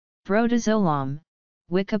Brotizolam,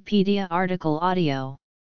 Wikipedia article audio.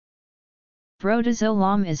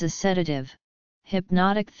 Brotizolam is a sedative,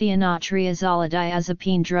 hypnotic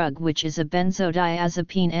thienotriazolidazepine drug which is a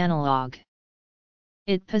benzodiazepine analog.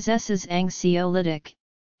 It possesses anxiolytic,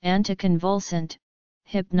 anticonvulsant,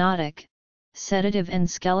 hypnotic, sedative and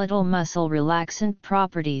skeletal muscle relaxant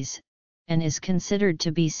properties, and is considered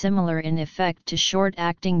to be similar in effect to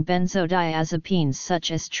short-acting benzodiazepines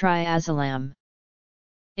such as triazolam.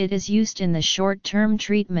 It is used in the short-term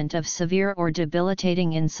treatment of severe or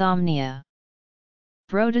debilitating insomnia.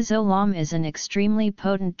 Brotizolam is an extremely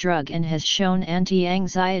potent drug and has shown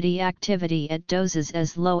anti-anxiety activity at doses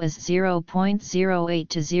as low as 0.08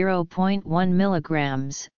 to 0.1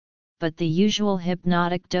 mg, but the usual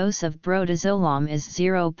hypnotic dose of brotizolam is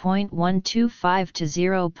 0.125 to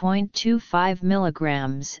 0.25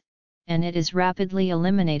 mg, and it is rapidly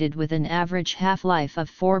eliminated with an average half-life of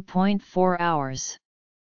 4.4 hours.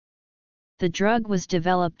 The drug was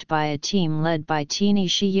developed by a team led by T.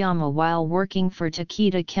 Nishiyama while working for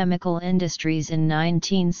Takeda Chemical Industries in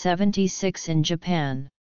 1976 in Japan.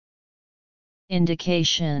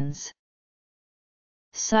 Indications.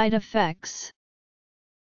 Side effects.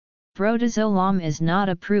 Brotizolam is not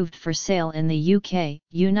approved for sale in the UK,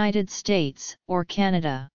 United States, or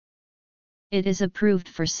Canada. It is approved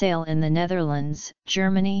for sale in the Netherlands,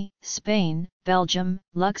 Germany, Spain, Belgium,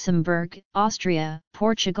 Luxembourg, Austria,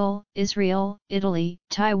 Portugal, Israel, Italy,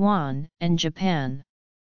 Taiwan, and Japan.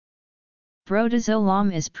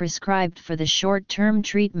 Brotizolam is prescribed for the short-term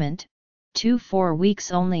treatment, 2-4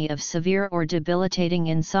 weeks only, of severe or debilitating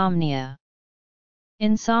insomnia.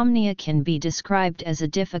 Insomnia can be described as a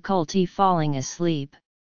difficulty falling asleep,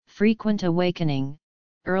 frequent awakening,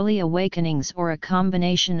 early awakenings, or a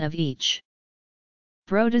combination of each.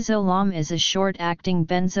 Brotizolam is a short-acting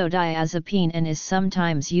benzodiazepine and is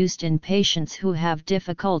sometimes used in patients who have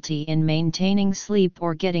difficulty in maintaining sleep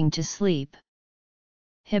or getting to sleep.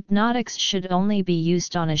 Hypnotics should only be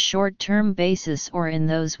used on a short-term basis or in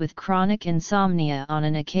those with chronic insomnia on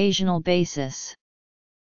an occasional basis.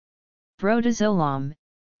 Brotizolam,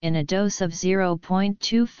 in a dose of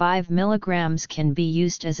 0.25 mg, can be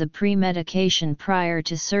used as a pre-medication prior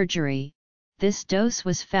to surgery. This dose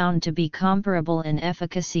was found to be comparable in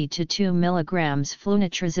efficacy to 2 mg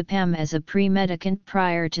flunitrazepam as a pre-medicament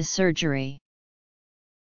prior to surgery.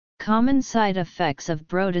 Common side effects of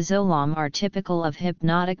brotizolam are typical of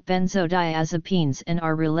hypnotic benzodiazepines and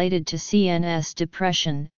are related to CNS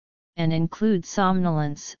depression, and include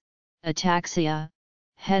somnolence, ataxia,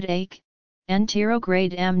 headache,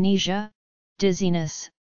 anterograde amnesia, dizziness,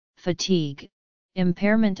 fatigue,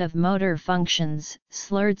 impairment of motor functions,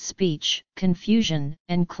 slurred speech, confusion,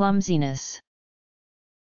 and clumsiness.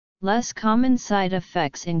 Less common side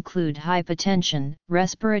effects include hypotension,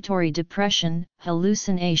 respiratory depression,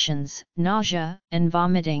 hallucinations, nausea and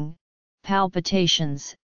vomiting,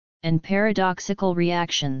 palpitations, and paradoxical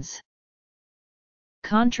reactions.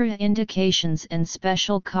 Contraindications and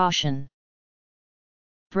special caution.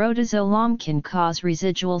 Brotizolam can cause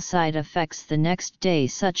residual side effects the next day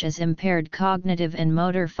such as impaired cognitive and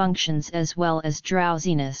motor functions as well as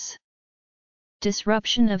drowsiness.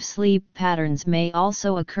 Disruption of sleep patterns may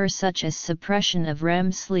also occur such as suppression of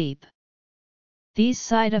REM sleep. These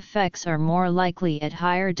side effects are more likely at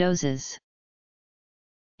higher doses.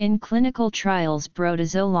 In clinical trials,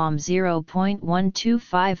 brotizolam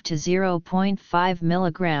 0.125 to 0.5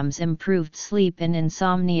 mg improved sleep in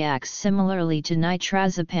insomniacs similarly to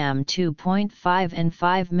nitrazepam 2.5 and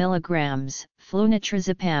 5 mg,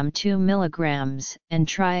 flunitrazepam 2 mg, and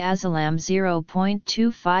triazolam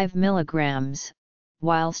 0.25 mg,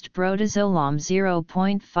 whilst brotizolam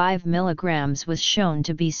 0.5 mg was shown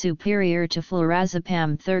to be superior to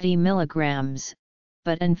flurazepam 30 mg.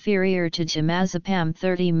 But inferior to temazepam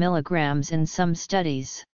 30 mg in some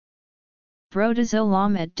studies.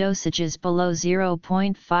 Brotizolam at dosages below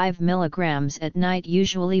 0.5 mg at night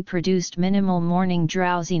usually produced minimal morning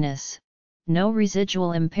drowsiness. No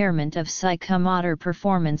residual impairment of psychomotor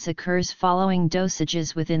performance occurs following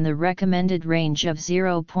dosages within the recommended range of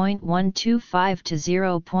 0.125 to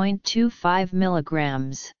 0.25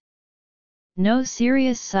 mg. No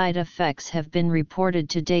serious side effects have been reported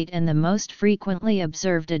to date, and the most frequently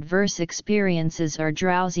observed adverse experiences are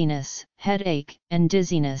drowsiness, headache, and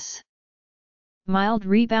dizziness. Mild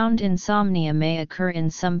rebound insomnia may occur in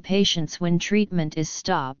some patients when treatment is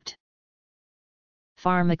stopped.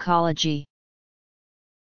 Pharmacology.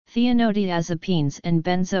 Thienodiazepines and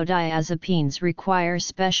benzodiazepines require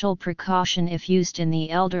special precaution if used in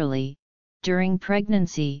the elderly, during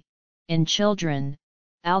pregnancy, in children,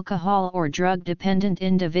 alcohol or drug-dependent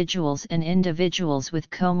individuals and individuals with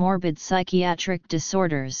comorbid psychiatric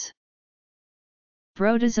disorders.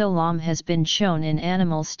 Brotizolam has been shown in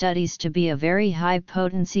animal studies to be a very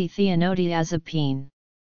high-potency thianodiazepine.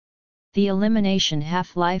 The elimination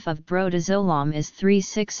half-life of brotizolam is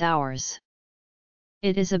 3–6 hours.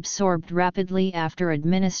 It is absorbed rapidly after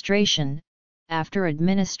administration. After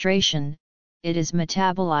administration, it is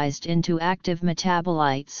metabolized into active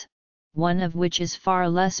metabolites, one of which is far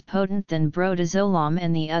less potent than brotizolam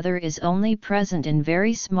and the other is only present in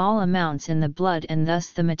very small amounts in the blood, and thus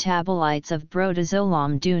the metabolites of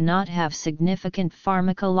brotizolam do not have significant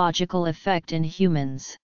pharmacological effect in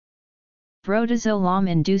humans. Brotizolam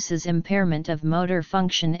induces impairment of motor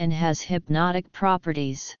function and has hypnotic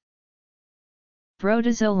properties.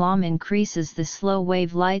 Brotizolam increases the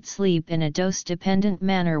slow-wave light sleep in a dose-dependent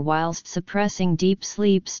manner whilst suppressing deep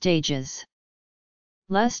sleep stages.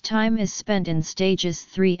 Less time is spent in stages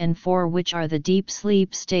 3 and 4, which are the deep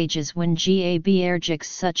sleep stages when GABAergics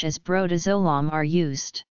such as brotizolam are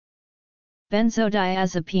used.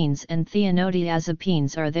 Benzodiazepines and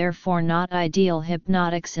thianodiazepines are therefore not ideal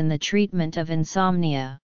hypnotics in the treatment of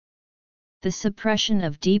insomnia. The suppression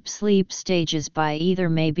of deep sleep stages by either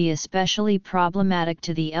may be especially problematic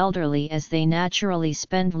to the elderly as they naturally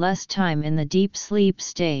spend less time in the deep sleep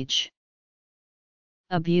stage.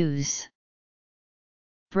 Abuse.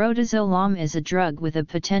 Brotizolam is a drug with a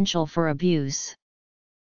potential for abuse.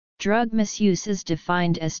 Drug misuse is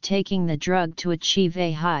defined as taking the drug to achieve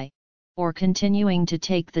a high, or continuing to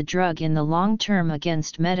take the drug in the long term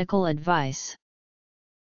against medical advice.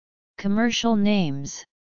 Commercial names.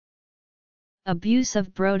 Abuse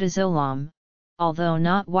of brotizolam, although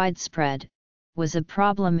not widespread, was a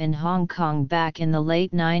problem in Hong Kong back in the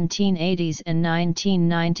late 1980s and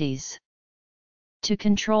 1990s. To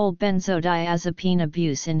control benzodiazepine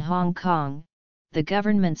abuse in Hong Kong, the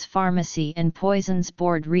government's Pharmacy and Poisons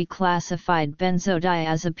Board reclassified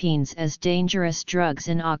benzodiazepines as dangerous drugs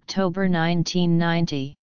in October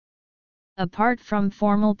 1990. Apart from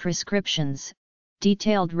formal prescriptions,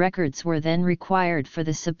 detailed records were then required for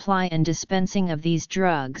the supply and dispensing of these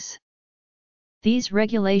drugs. These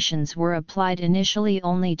regulations were applied initially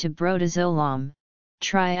only to brotizolam,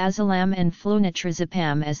 triazolam and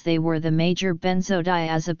flunitrazepam as they were the major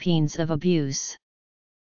benzodiazepines of abuse.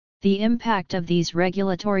 The impact of these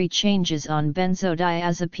regulatory changes on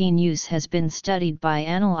benzodiazepine use has been studied by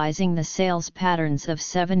analyzing the sales patterns of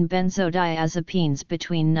 7 benzodiazepines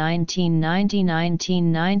between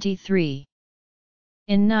 1990–1993.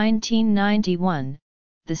 In 1991,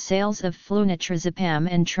 the sales of flunitrazepam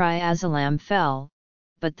and triazolam fell,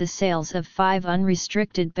 but the sales of 5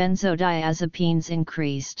 unrestricted benzodiazepines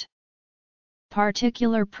increased.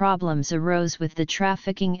 Particular problems arose with the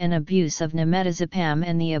trafficking and abuse of nimotazepam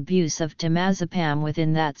and the abuse of temazepam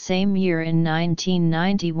within that same year in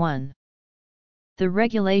 1991. The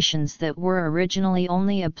regulations that were originally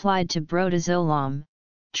only applied to brotizolam,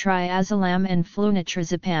 triazolam and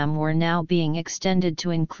flunitrazepam were now being extended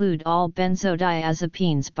to include all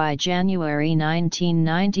benzodiazepines by January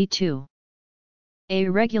 1992. A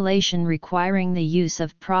regulation requiring the use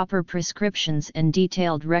of proper prescriptions and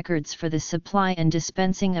detailed records for the supply and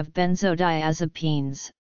dispensing of benzodiazepines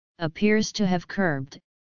appears to have curbed,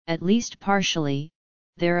 at least partially,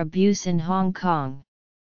 their abuse in Hong Kong.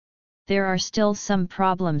 There are still some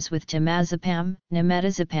problems with temazepam,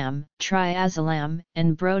 nimotazepam, triazolam,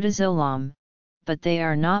 and brotizolam, but they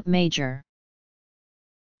are not major.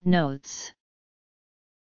 Notes.